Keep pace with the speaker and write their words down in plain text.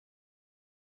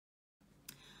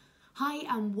Hi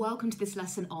and welcome to this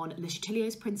lesson on Le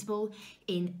Chatelier's principle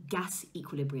in gas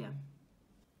equilibria.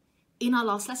 In our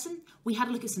last lesson, we had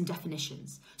a look at some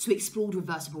definitions. So we explored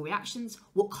reversible reactions,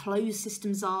 what closed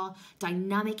systems are,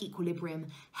 dynamic equilibrium,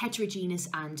 heterogeneous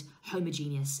and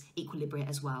homogeneous equilibria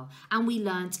as well. And we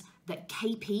learnt that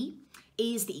Kp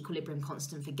is the equilibrium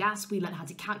constant for gas. We learnt how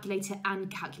to calculate it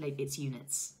and calculate its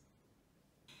units.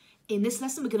 In this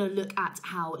lesson, we're going to look at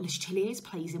how Le Chatelier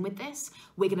plays in with this.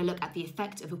 We're going to look at the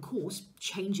effect of course,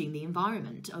 changing the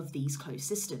environment of these closed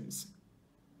systems.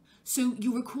 So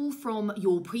you'll recall from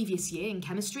your previous year in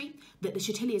chemistry that Le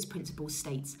Chatelier's principle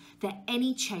states that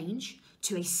any change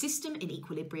to a system in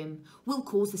equilibrium will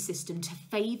cause the system to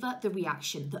favour the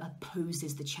reaction that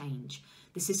opposes the change.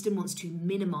 The system wants to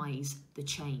minimise the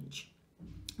change.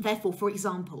 Therefore, for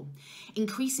example,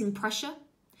 increasing pressure,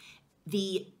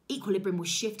 the equilibrium will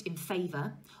shift in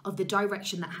favour of the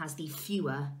direction that has the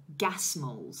fewer gas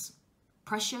moles.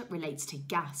 Pressure relates to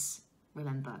gas,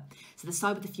 remember. So the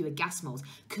side with the fewer gas moles.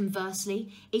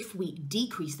 Conversely, if we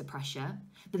decrease the pressure,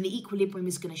 then the equilibrium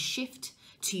is going to shift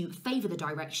to favour the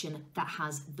direction that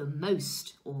has the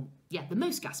most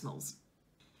gas moles.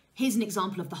 Here's an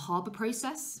example of the Haber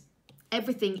process.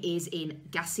 Everything is in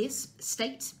gaseous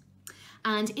state.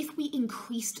 And if we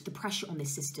increased the pressure on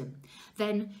this system,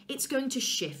 then it's going to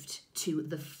shift to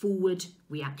the forward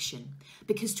reaction.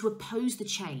 Because to oppose the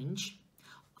change,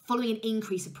 following an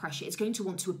increase of pressure, it's going to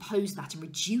want to oppose that and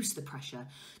reduce the pressure.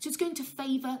 So it's going to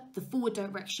favour the forward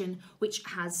direction, which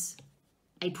has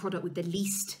a product with the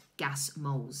least gas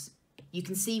moles. You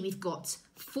can see we've got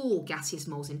 4 gaseous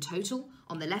moles in total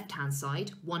on the left-hand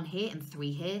side, 1 here and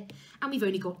 3 here, and we've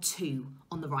only got 2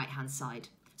 on the right-hand side.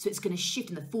 So it's going to shift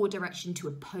in the forward direction to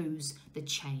oppose the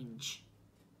change.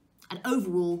 And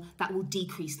overall, that will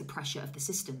decrease the pressure of the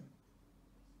system.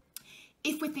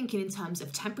 If we're thinking in terms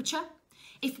of temperature,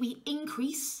 if we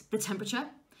increase the temperature,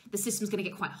 the system's going to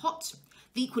get quite hot.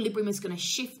 The equilibrium is going to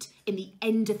shift in the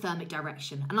endothermic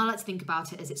direction. And I like to think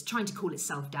about it as it's trying to cool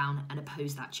itself down and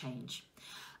oppose that change.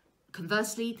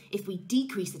 Conversely, if we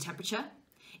decrease the temperature,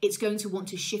 it's going to want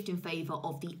to shift in favour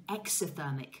of the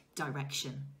exothermic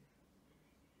direction.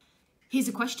 Here's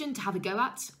a question to have a go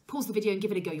at. Pause the video and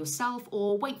give it a go yourself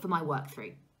or wait for my work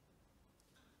through.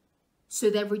 So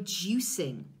they're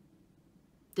reducing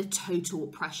the total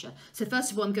pressure. So first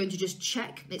of all, I'm going to just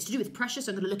check. It's to do with pressure,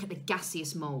 so I'm going to look at the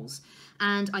gaseous moles.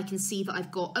 And I can see that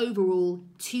I've got overall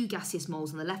 2 gaseous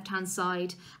moles on the left-hand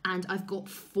side, and I've got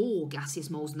 4 gaseous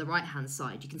moles on the right-hand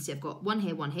side. You can see I've got 1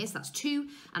 here, so that's 2,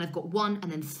 and I've got 1 and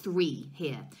then 3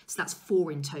 here. So that's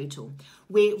 4 in total.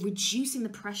 We're reducing the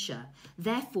pressure.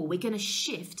 Therefore, we're going to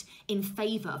shift in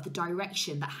favour of the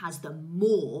direction that has the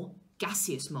more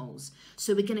gaseous moles.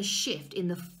 So we're going to shift in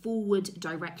the forward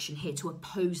direction here to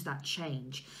oppose that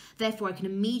change. Therefore, I can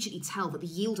immediately tell that the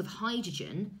yield of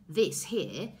hydrogen, this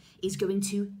here, is going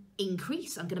to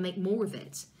increase. I'm going to make more of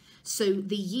it. So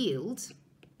the yield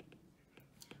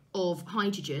of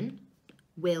hydrogen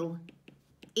will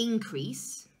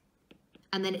increase.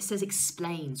 And then it says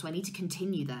explain. So I need to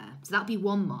continue there. So that'll be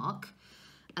 1 mark.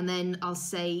 And then I'll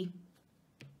say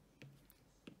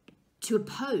to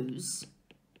oppose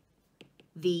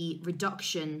the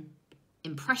reduction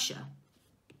in pressure,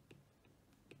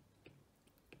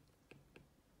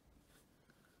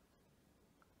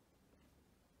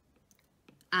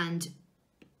 and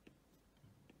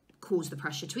cause the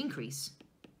pressure to increase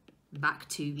back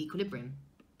to equilibrium.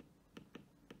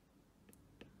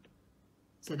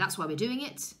 So that's why we're doing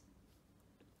it.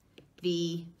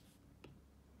 The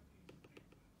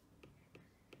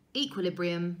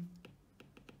equilibrium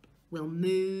will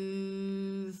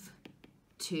move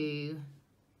to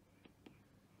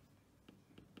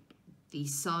the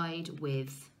side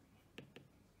with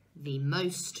the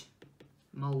most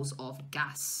moles of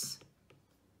gas,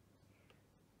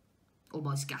 or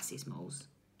most gaseous moles.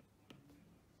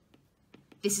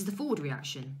 This is the forward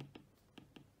reaction.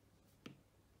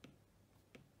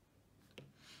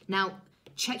 Now,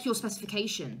 check your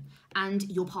specification and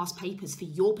your past papers for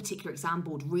your particular exam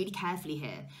board really carefully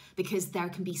here, because there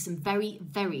can be some very,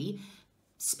 very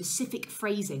specific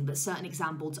phrasing that certain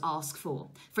exam boards ask for.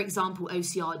 For example,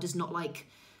 OCR does not like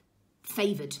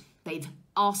favoured. They've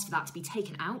asked for that to be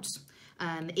taken out.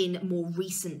 In more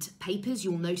recent papers,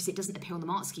 you'll notice it doesn't appear on the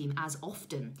mark scheme as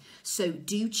often. So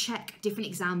do check different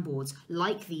exam boards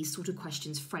like these sort of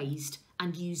questions phrased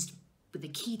and used with the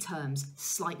key terms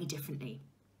slightly differently.